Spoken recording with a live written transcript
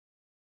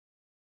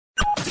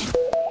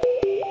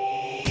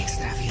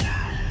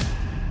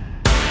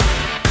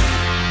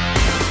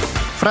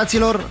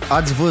Fraților,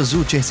 ați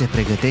văzut ce se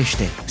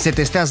pregătește? Se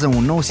testează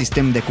un nou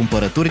sistem de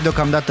cumpărături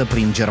deocamdată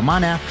prin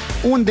Germania,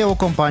 unde o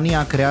companie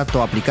a creat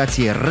o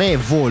aplicație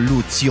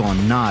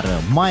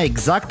revoluționară. Mai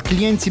exact,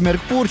 clienții merg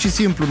pur și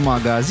simplu în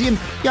magazin,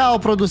 iau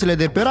produsele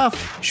de pe raft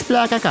și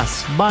pleacă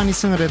acasă. Banii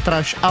sunt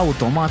retrași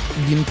automat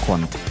din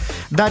cont.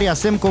 Daria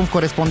Semcov,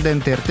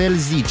 corespondent RTL,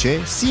 zice: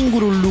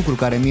 singurul lucru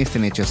care mi este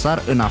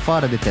necesar, în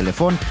afară de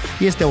telefon,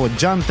 este o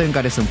geantă în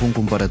care să-mi pun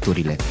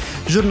cumpărăturile.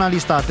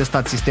 Jurnalista a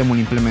testat sistemul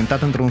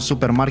implementat într-un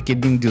supermarket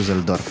din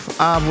Düsseldorf.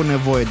 A avut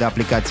nevoie de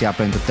aplicația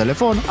pentru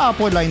telefon,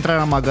 apoi la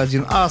intrarea în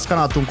magazin a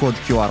scanat un cod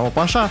QR, op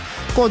așa.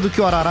 Codul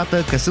QR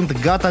arată că sunt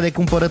gata de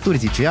cumpărături,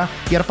 zice ea,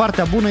 iar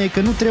partea bună e că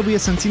nu trebuie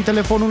să-mi țin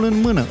telefonul în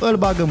mână, îl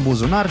bag în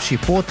buzunar și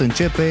pot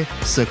începe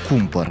să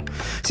cumpăr.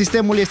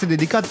 Sistemul este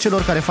dedicat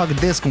celor care fac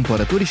des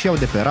cumpărături și au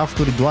de pe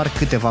rafturi doar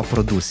câteva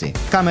produse.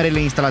 Camerele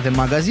instalate în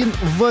magazin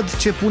văd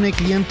ce pune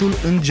clientul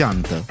în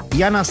geantă.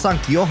 Iana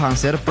Sankt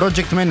Johanser,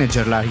 project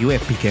manager la UE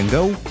Pick &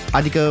 Go,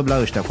 adică la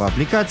ăștia cu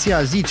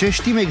aplicația, zice: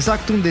 știm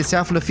exact unde se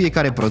află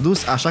fiecare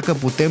produs, așa că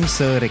putem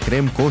să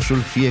recreăm coșul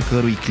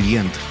fiecărui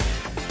client.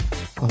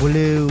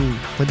 Aoleu,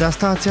 păi de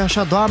asta ți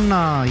așa,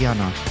 doamna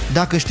Iana.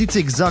 Dacă știți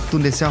exact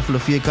unde se află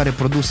fiecare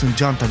produs în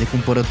geanta de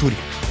cumpărături,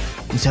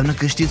 înseamnă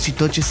că știți și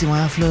tot ce se mai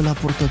află la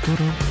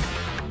purtătură?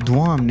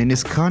 Doamne, ne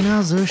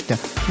scanează ăștia.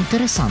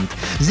 Interesant.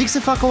 Zic să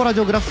facă o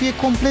radiografie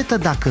completă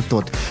dacă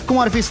tot. Cum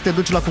ar fi să te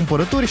duci la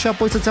cumpărături și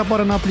apoi să-ți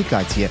apară în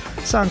aplicație.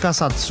 S-a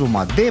încasat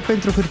suma D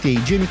pentru hârtie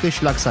igienică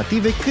și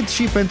laxative, cât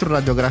și pentru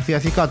radiografia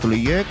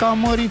ficatului. E cam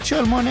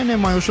măricel, mă, nene,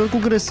 mai ușor cu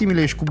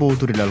grăsimile și cu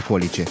băuturile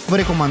alcoolice. Vă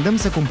recomandăm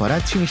să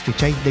cumpărați și niște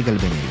ceai de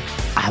gălbenele.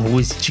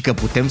 Auzi, ci că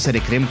putem să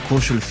recreăm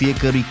coșul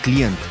fiecărui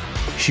client.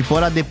 Și pe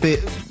ăla de pe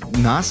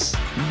nas?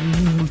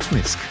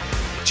 Mulțumesc.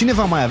 Cine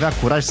va mai avea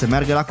curaj să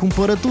meargă la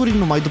cumpărături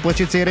numai după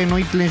ce ți-ai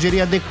reînnoit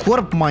lenjeria de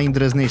corp, mai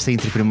îndrăznești să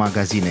intri prin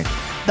magazine?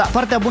 Dar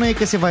partea bună e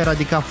că se va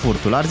eradica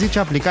furtul, ar zice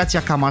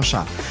aplicația cam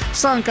așa: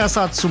 s-a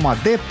încasat suma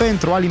D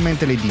pentru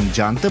alimentele din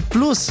geantă,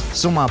 plus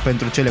suma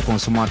pentru cele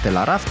consumate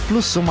la raft,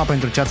 plus suma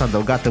pentru ce ați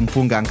adăugat în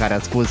punga în care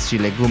ați pus și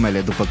legumele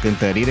după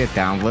cântărire.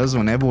 Te-am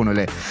văzut,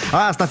 nebunule.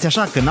 Stați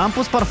așa, că n-am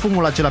pus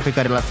parfumul acela pe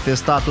care l-ați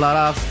testat la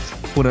raft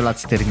până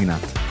l-ați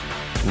terminat.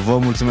 Vă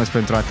mulțumesc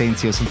pentru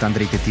atenție, eu sunt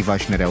Andrei Tetiva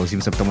și ne reauzim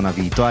săptămâna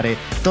viitoare,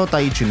 tot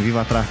aici în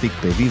Viva Traffic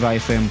pe Viva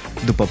FM,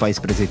 după 14:40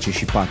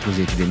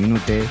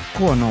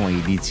 cu o nouă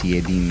ediție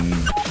din...